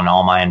on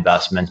all my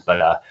investments,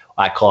 but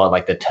I call it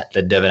like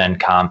the dividend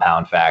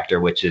compound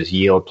factor, which is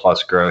yield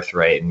plus growth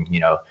rate. And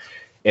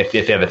if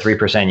they have a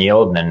 3%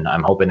 yield, then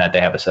I'm hoping that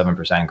they have a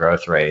 7%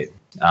 growth rate.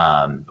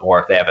 Or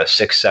if they have a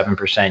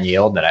 6-7%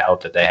 yield, then I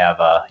hope that they have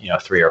a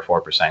 3 or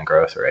 4%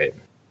 growth rate.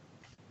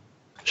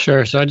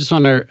 Sure. So I just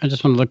want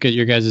to look at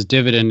your guys'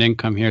 dividend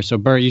income here. So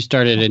Bert, you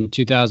started in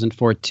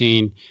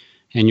 2014,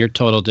 and your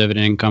total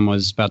dividend income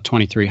was about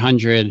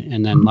 $2,300,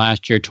 and then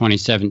last year,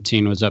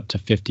 2017, was up to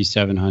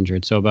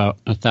 $5,700. So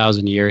about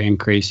 $1,000 a year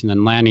increase. And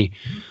then Lanny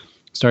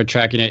started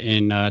tracking it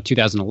in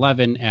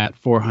 2011 at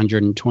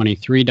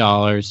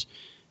 $423,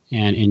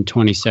 and in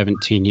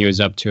 2017 he was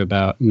up to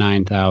about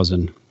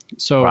 $9,000.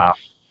 So wow.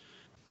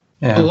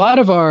 Yeah. A lot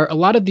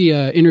of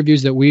the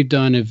interviews that we've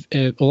done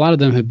a lot of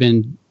them have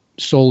been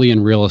solely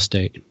in real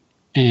estate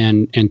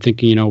and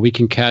thinking, we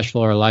can cash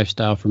flow our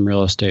lifestyle from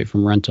real estate,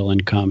 from rental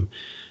income.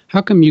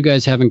 How come you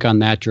guys haven't gone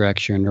that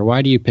direction, or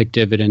why do you pick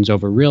dividends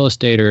over real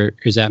estate, or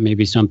is that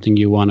maybe something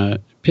you want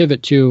to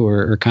pivot to,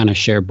 or kind of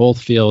share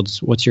both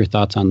fields? What's your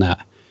thoughts on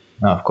that?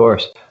 Of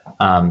course.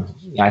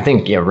 I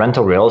think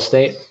rental real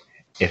estate,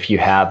 if you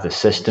have the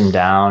system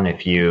down,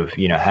 if you've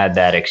had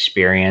that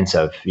experience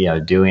of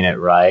doing it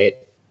right,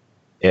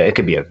 it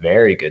could be a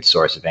very good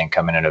source of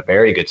income and a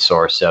very good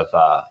source of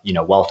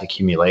wealth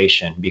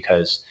accumulation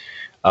because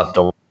of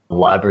the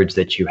leverage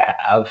that you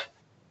have,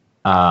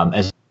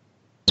 as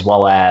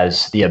well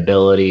as the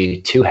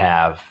ability to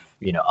have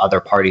other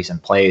parties in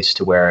place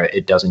to where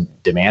it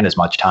doesn't demand as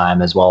much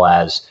time, as well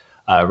as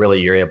really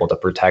you're able to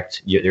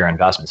protect your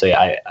investment. So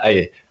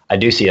I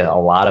do see a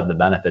lot of the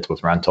benefits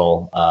with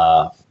rental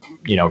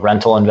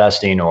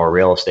investing or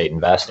real estate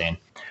investing.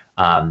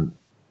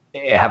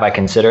 Have I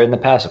considered in the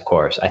past? Of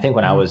course. I think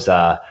when I was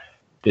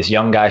this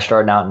young guy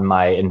starting out in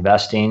my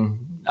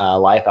investing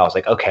life, I was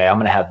like, okay, I'm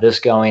going to have this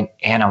going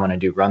and I'm going to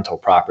do rental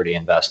property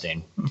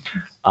investing.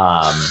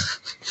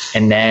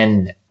 And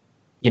then,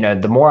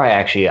 the more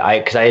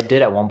because I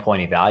did at one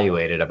point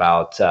evaluate it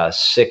about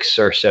 6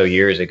 or so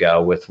years ago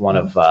with one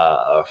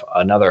of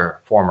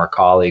another former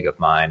colleague of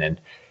mine. And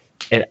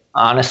it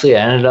honestly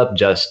ended up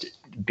just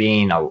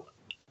being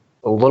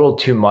a little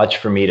too much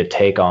for me to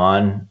take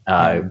on,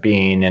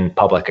 being in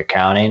public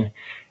accounting,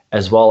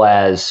 as well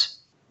as,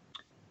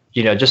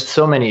 just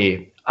so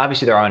many,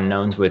 obviously there are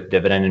unknowns with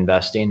dividend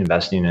investing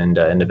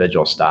into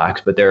individual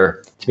stocks, but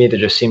to me, there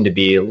just seemed to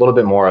be a little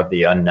bit more of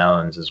the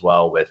unknowns as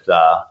well with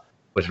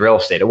real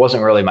estate. It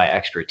wasn't really my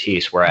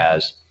expertise,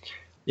 whereas,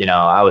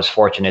 I was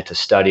fortunate to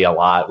study a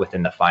lot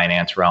within the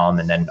finance realm,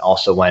 and then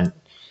also went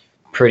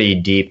pretty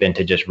deep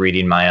into just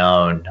reading my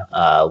own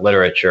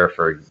literature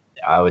for,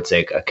 I would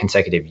say,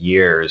 consecutive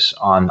years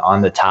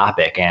on the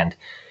topic. And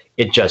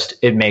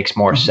it makes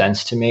more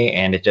sense to me.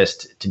 And it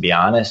just, to be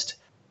honest,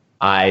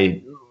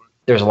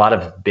 there's a lot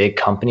of big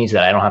companies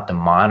that I don't have to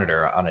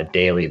monitor on a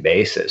daily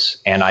basis,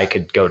 and I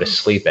could go to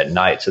sleep at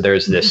night. So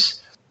there's this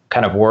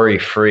kind of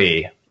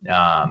worry-free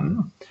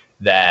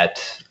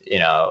that,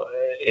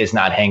 is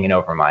not hanging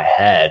over my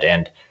head.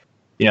 And,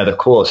 the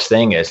coolest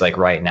thing is, like,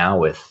 right now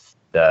with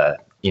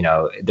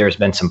there's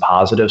been some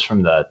positives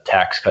from the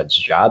Tax Cuts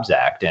Jobs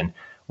Act. And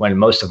when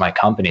most of my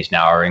companies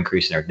now are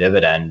increasing their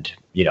dividend,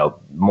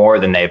 more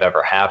than they've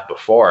ever have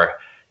before,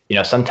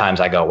 sometimes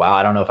I go, wow,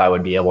 I don't know if I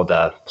would be able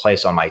to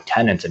place on my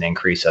tenants an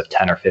increase of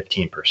 10 or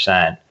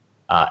 15%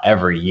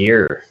 every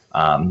year.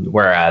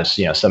 Whereas,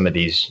 some of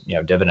these,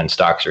 dividend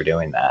stocks are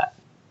doing that.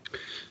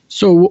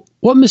 So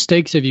what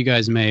mistakes have you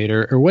guys made,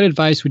 or what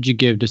advice would you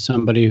give to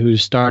somebody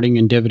who's starting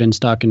in dividend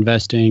stock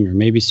investing, or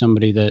maybe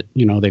somebody that,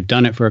 they've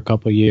done it for a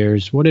couple of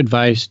years? What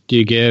advice do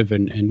you give,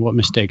 and what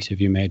mistakes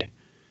have you made?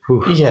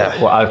 Yeah.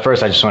 Well,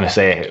 first, I just want to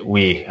say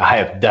I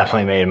have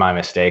definitely made my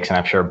mistakes, and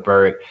I'm sure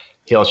Bert,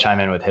 he'll chime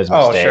in with his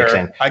mistakes. Sure.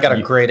 And I got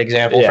a great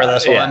example for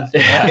this one.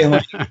 He'll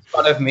make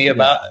fun of me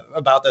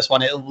about this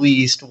one at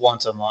least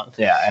once a month.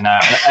 Yeah, and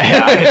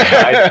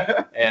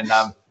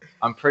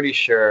I'm pretty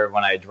sure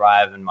when I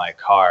drive in my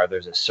car,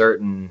 there's a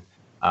certain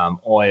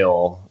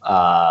oil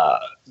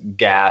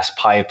gas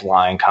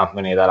pipeline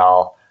company that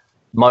I'll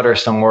mutter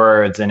some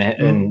words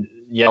and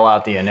yell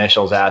out the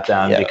initials at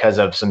them because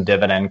of some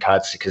dividend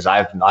cuts, because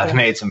I've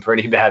made some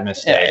pretty bad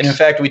mistakes. Yeah, and in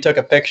fact, we took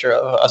a picture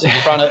of us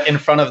in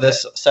front of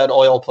this said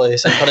oil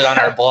place and put it on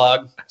our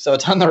blog. So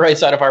it's on the right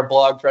side of our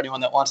blog for anyone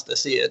that wants to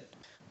see it.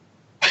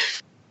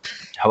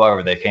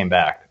 However, they came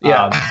back.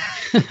 Yeah.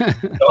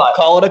 Don't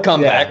call it a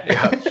comeback.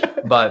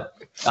 But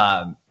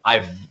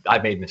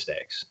I've made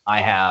mistakes.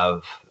 I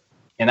have,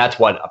 and that's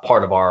what a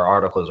part of our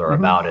articles are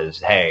about is,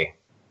 hey,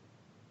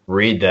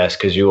 read this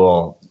because you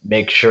will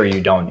make sure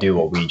you don't do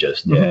what we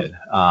just did.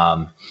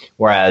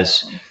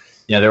 Whereas,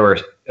 there were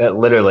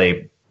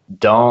literally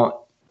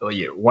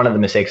one of the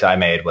mistakes I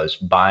made was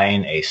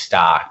buying a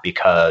stock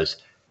because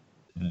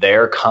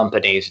their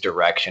company's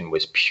direction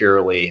was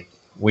purely,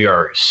 we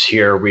are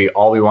here,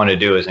 all we want to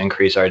do is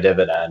increase our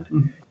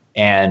dividend.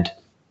 And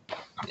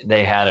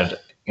they had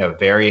a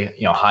very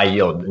high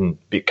yield, and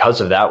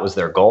because of that was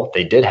their goal.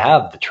 They did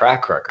have the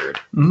track record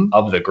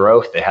of the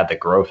growth. They had the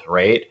growth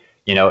rate.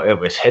 It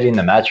was hitting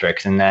the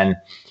metrics. And then,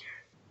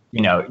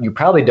 you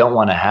probably don't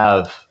want to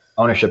have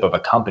ownership of a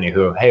company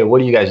who, hey, what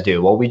do you guys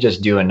do? Well, we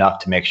just do enough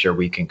to make sure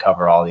we can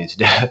cover all these,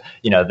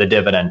 the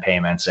dividend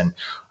payments. And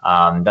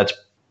that's,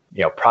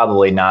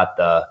 probably not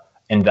the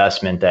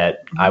investment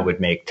that I would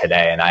make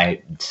today. And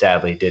I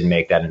sadly did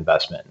make that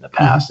investment in the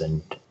past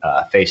and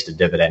faced a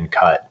dividend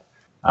cut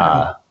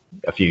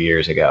a few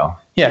years ago.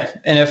 Yeah.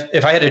 And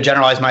if I had to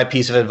generalize my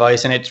piece of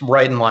advice, and it's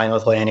right in line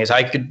with Lanny's,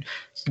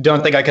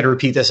 don't think I could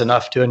repeat this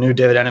enough to a new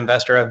dividend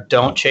investor of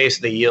don't chase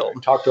the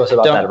yield. Talk to us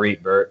about that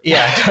REIT, Bert.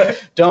 Yeah.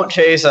 Don't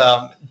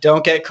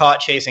get caught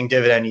chasing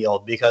dividend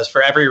yield, because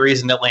for every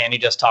reason that Lanny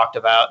just talked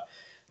about,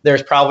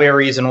 there's probably a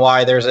reason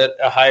why there's a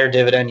higher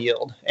dividend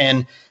yield.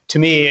 And to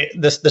me,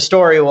 the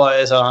story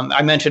was,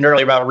 I mentioned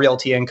earlier about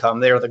Realty Income.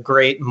 They're the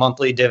great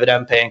monthly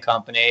dividend paying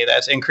company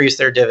that's increased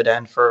their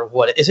dividend for,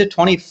 what is it,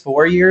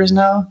 24 years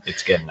now?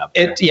 It's getting up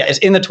there. It's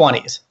in the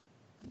 20s.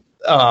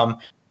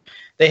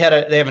 They have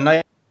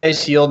a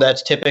nice yield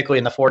that's typically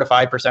in the 4 to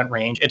 5%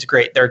 range. It's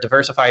great. They're a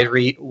diversified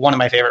REIT, one of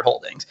my favorite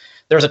holdings.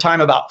 There was a time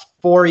about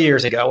 4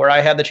 years ago where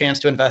I had the chance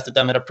to invest at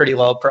them at a pretty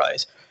low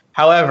price.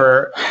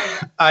 However,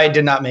 I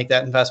did not make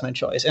that investment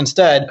choice.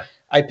 Instead,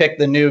 I picked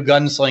the new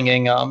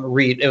gunslinging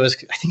REIT.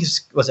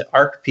 Was it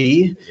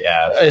ARCP?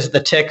 Yeah. Is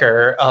the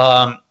ticker.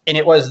 And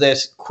it was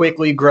this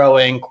quickly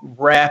growing,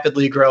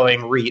 rapidly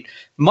growing REIT,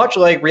 much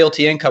like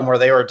Realty Income, where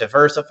they were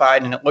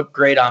diversified and it looked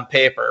great on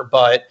paper,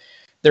 but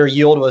their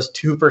yield was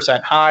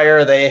 2%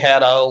 higher. They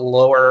had a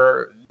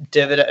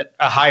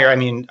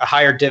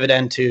higher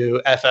dividend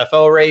to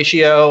FFO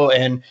ratio,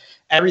 and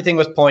everything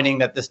was pointing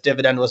that this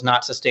dividend was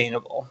not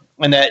sustainable,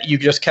 and that you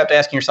just kept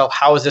asking yourself,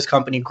 how is this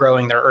company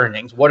growing their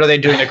earnings? What are they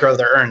doing to grow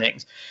their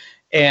earnings?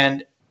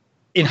 And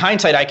in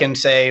hindsight, I can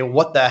say,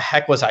 what the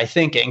heck was I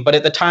thinking? But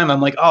at the time,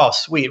 I'm like, oh,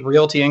 sweet.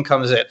 Realty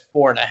Income is at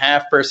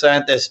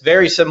 4.5%. This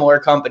very similar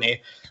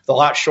company with a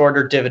lot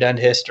shorter dividend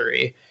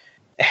history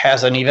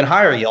has an even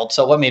higher yield.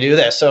 So let me do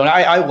this. So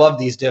I love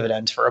these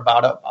dividends for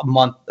about a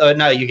month. You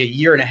get a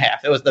year and a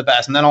half. It was the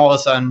best. And then all of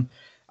a sudden,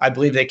 I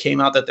believe they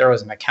came out that there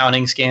was an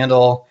accounting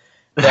scandal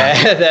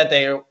that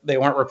they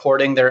weren't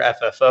reporting their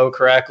FFO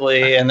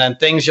correctly, and then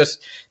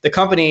the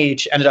company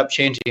ended up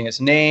changing its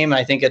name.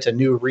 I think it's a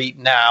new REIT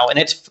now, and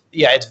it's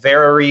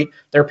Vera REIT.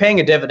 They're paying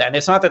a dividend.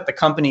 It's not that the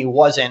company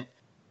wasn't.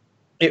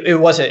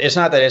 It's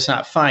not that it's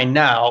not fine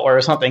now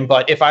or something,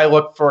 but if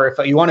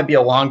you want to be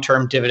a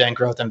long-term dividend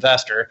growth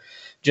investor,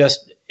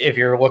 just if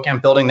you're looking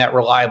at building that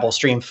reliable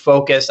stream,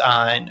 focus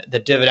on the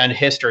dividend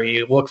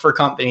history. Look for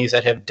companies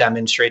that have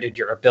demonstrated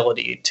your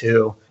ability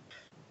to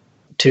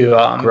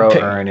grow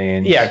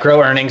earnings. Yeah,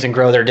 grow earnings and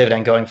grow their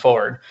dividend going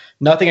forward.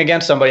 Nothing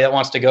against somebody that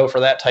wants to go for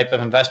that type of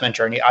investment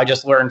journey. I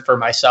just learned for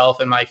myself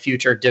in my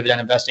future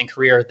dividend investing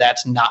career,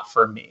 that's not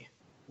for me.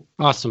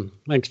 Awesome.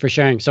 Thanks for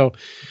sharing. So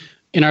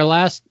in our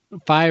last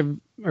 5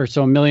 or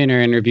so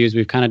millionaire interviews,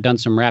 we've kind of done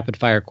some rapid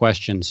fire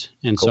questions.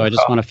 And cool. So I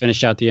just want to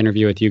finish out the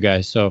interview with you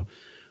guys. So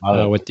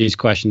with these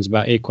questions,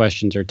 about 8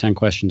 questions or 10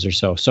 questions or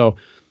so. So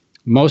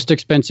most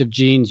expensive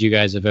jeans you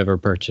guys have ever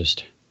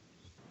purchased?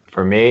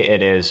 For me,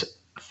 it is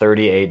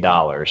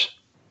 $38.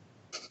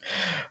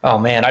 Oh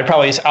man,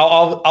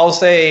 I'll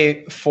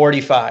say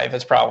 45.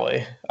 It's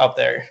probably up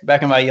there.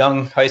 Back in my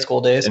young high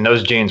school days. And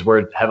those jeans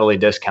were heavily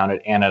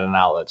discounted and at an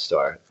outlet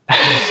store.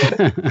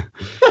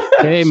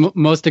 Okay,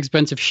 most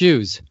expensive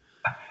shoes.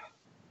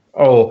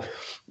 Oh,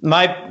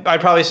 I'd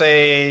probably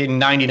say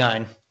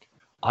 99.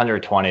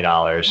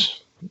 $120,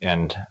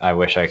 and I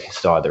wish I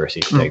still had the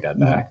receipt to take that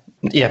back.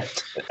 Yeah,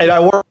 and I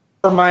wore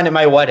mine at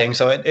my wedding,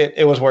 so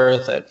it was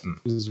worth it.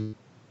 It was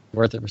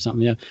worth it for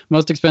something. Yeah.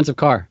 Most expensive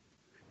car.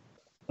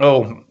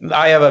 Oh,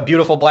 I have a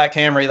beautiful black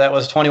Camry that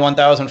was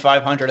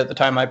 $21,500 at the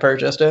time I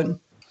purchased it.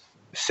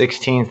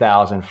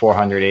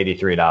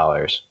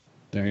 $16,483.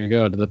 There you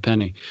go, to the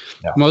penny.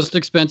 Yeah. Most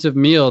expensive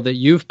meal that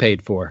you've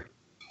paid for?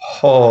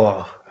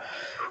 Oh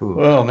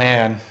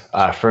man.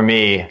 For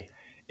me,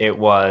 it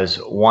was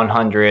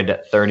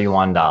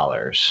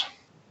 $131,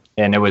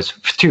 and it was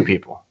 2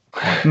 people.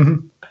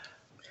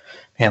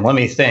 Man, let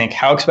me think.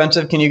 How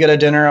expensive can you get a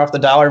dinner off the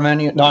dollar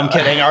menu? No, I'm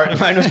kidding.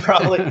 Mine was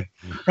probably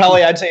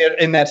I'd say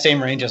in that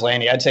same range as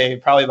Lanny. I'd say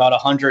probably about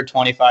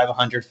 $125,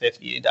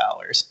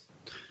 $150.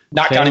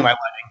 Not counting my wedding.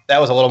 That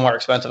was a little more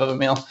expensive of a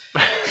meal.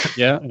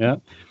 Yeah.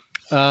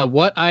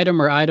 What item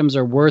or items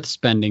are worth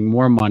spending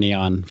more money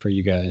on for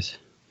you guys?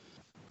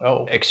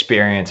 Oh,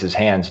 experiences,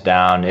 hands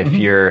down. If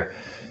you're,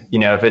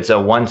 if it's a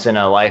once in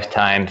a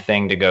lifetime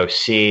thing to go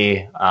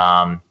see,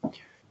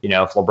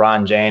 if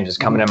LeBron James is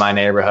coming in my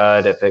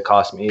neighborhood, if it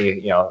costs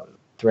me,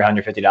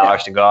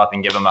 $350 to go up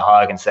and give him a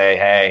hug and say,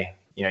 hey,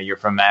 you're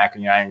from Mac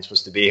and you're not even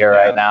supposed to be here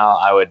right now,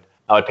 I would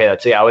pay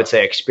that. So I would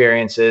say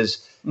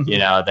experiences,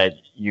 that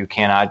you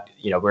cannot,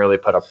 really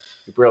put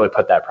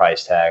that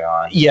price tag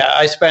on. Yeah,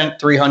 I spent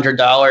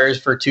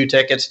 $300 for 2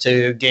 tickets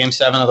to Game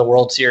 7 of the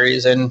World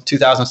Series in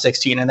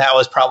 2016, and that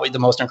was probably the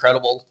most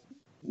incredible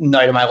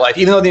night of my life.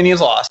 Even though the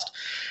Indians lost,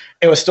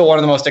 it was still one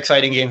of the most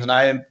exciting games, and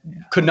I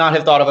could not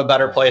have thought of a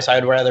better place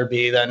I'd rather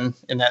be than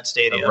in that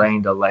stadium. The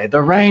rain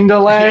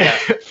delay. Yeah.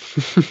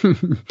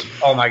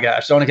 Oh my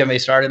gosh, don't get me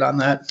started on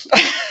that.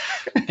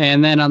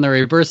 And then on the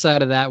reverse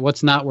side of that,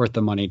 what's not worth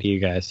the money to you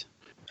guys?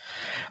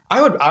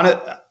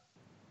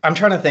 I'm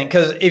trying to think,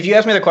 because if you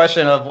ask me the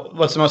question of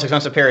what's the most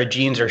expensive pair of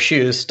jeans or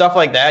shoes, stuff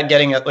like that,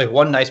 getting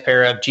one nice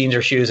pair of jeans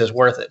or shoes is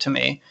worth it to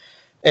me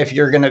if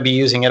you're going to be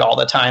using it all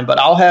the time. But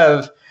I'll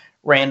have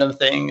random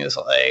things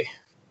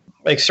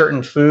like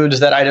certain foods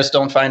that I just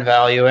don't find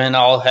value in.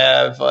 I'll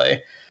have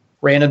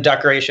random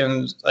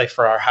decorations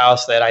for our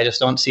house that I just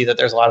don't see that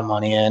there's a lot of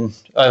money in,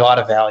 a lot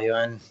of value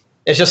in.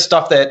 It's just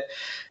stuff that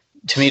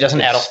to me doesn't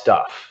add up.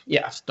 Stuff.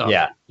 Yeah. Stuff.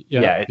 Yeah.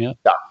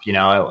 Stuff.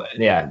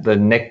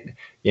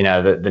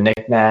 The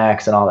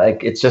knickknacks and all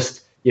that. It's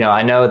just,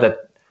 I know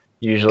that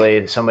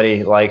usually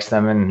somebody likes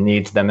them and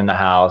needs them in the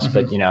house,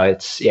 but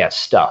it's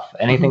stuff.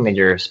 Anything that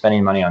you're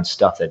spending money on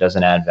stuff that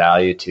doesn't add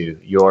value to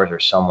yours or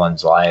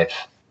someone's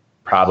life,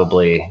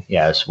 probably,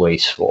 it's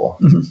wasteful.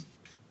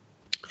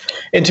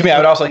 And to me, I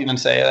would also even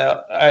say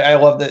that I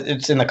love that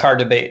it's in the car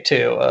debate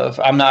too.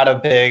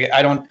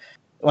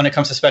 When it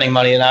comes to spending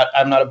money, and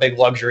I'm not a big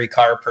luxury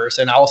car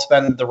person. I'll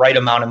spend the right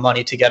amount of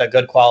money to get a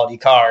good quality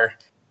car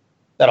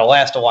that'll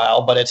last a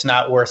while, but it's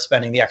not worth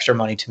spending the extra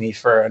money to me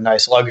for a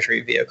nice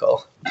luxury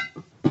vehicle.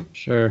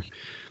 Sure.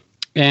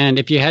 And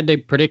if you had to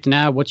predict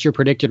now, what's your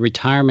predicted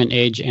retirement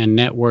age and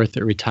net worth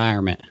at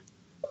retirement?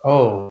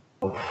 Oh.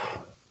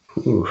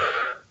 Oof.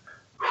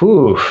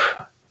 All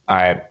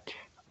right.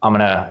 I'm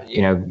gonna,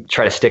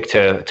 try to stick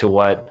to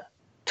what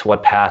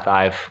path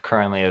I've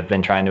currently have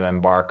been trying to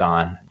embark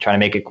on, trying to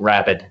make it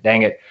rapid.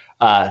 Dang it.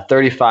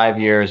 35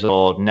 years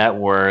old, net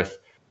worth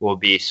will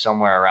be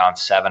somewhere around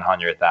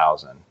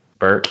 700,000.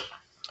 Bert?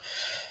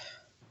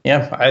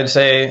 Yeah, I'd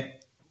say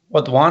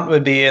what the want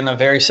would be in a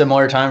very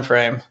similar time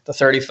frame. The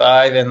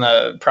 35 and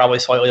the probably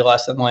slightly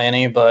less than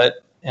Lanny, but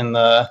in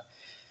the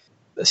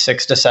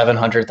 $600,000 to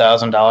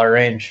 $700,000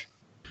 range.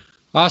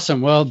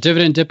 Awesome. Well,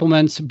 Dividend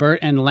Diplomats, Bert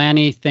and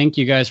Lanny, thank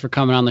you guys for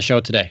coming on the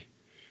show today.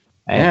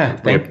 Yeah,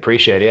 we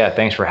appreciate it. Yeah,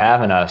 thanks for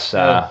having us.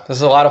 This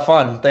is a lot of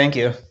fun. Thank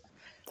you.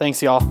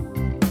 Thanks, y'all.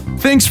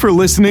 Thanks for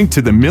listening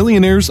to the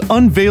Millionaires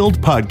Unveiled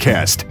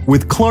podcast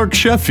with Clark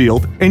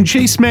Sheffield and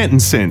Chase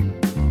Mattinson.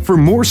 For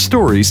more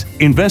stories,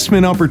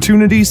 investment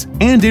opportunities,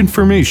 and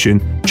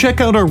information, check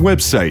out our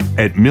website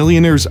at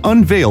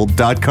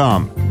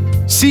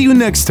millionairesunveiled.com. See you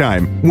next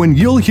time when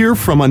you'll hear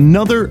from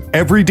another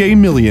everyday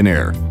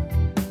millionaire.